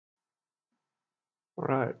All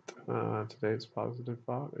right. Today's positive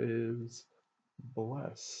thought is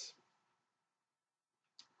bless.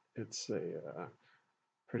 It's a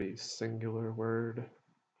pretty singular word.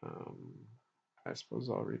 Um, I suppose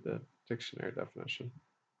I'll read the dictionary definition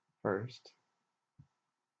first.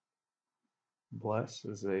 Bless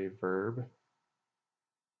is a verb,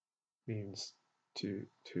 means to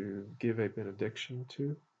give a benediction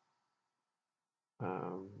to,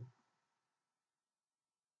 um,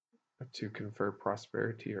 to confer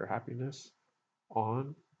prosperity or happiness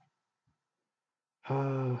on.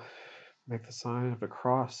 Uh, Make the sign of a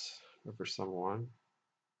cross over someone,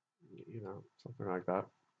 something like that.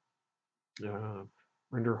 Uh,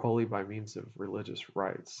 Render holy by means of religious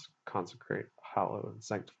rites, consecrate, hallow, and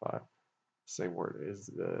sanctify. Same word is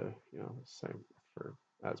the same for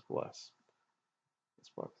as bless. As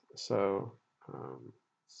bless. So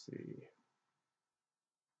let's see,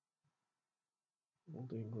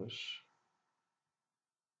 Old English.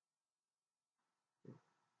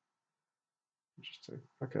 Interesting.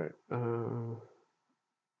 Okay.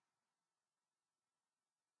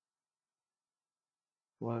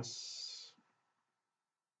 Bless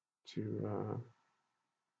to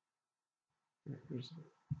let's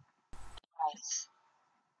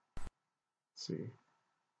see,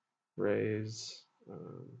 raise,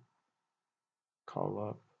 call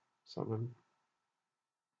up, summon,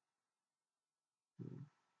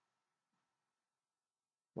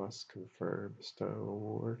 bless, confer, bestow,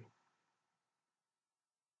 award.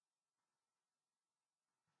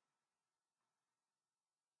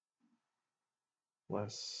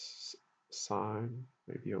 Bless, sign,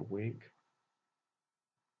 maybe a wink.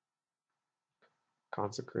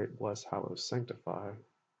 Consecrate, bless, hallow, sanctify.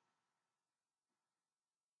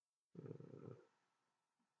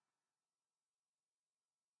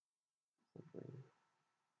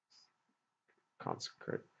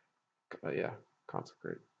 Consecrate. Yeah,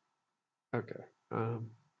 consecrate. Okay.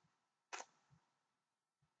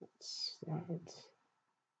 That's that.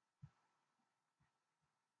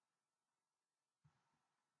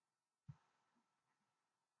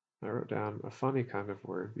 I wrote down a funny kind of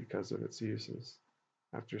word because of its uses.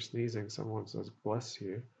 After sneezing, someone says bless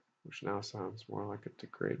you, which now sounds more like a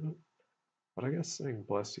degradement. But I guess saying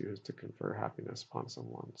bless you is to confer happiness upon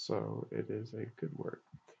someone, so it is a good word.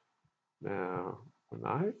 Now, when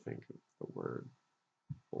I think of the word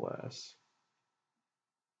bless,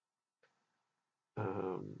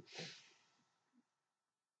 um,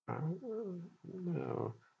 I don't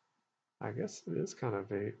know. I guess it is kind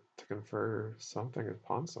of a to confer something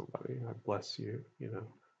upon somebody. I bless you,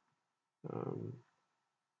 um,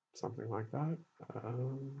 something like that.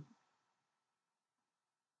 Um,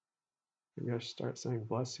 Maybe I should start saying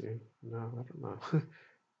bless you. No, I don't know. I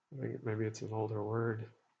think maybe it's an older word.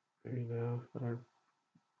 Maybe now that I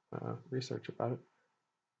research about it.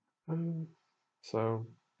 Um, so,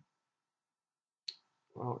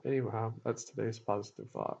 well, anyhow, that's today's positive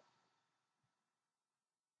thought.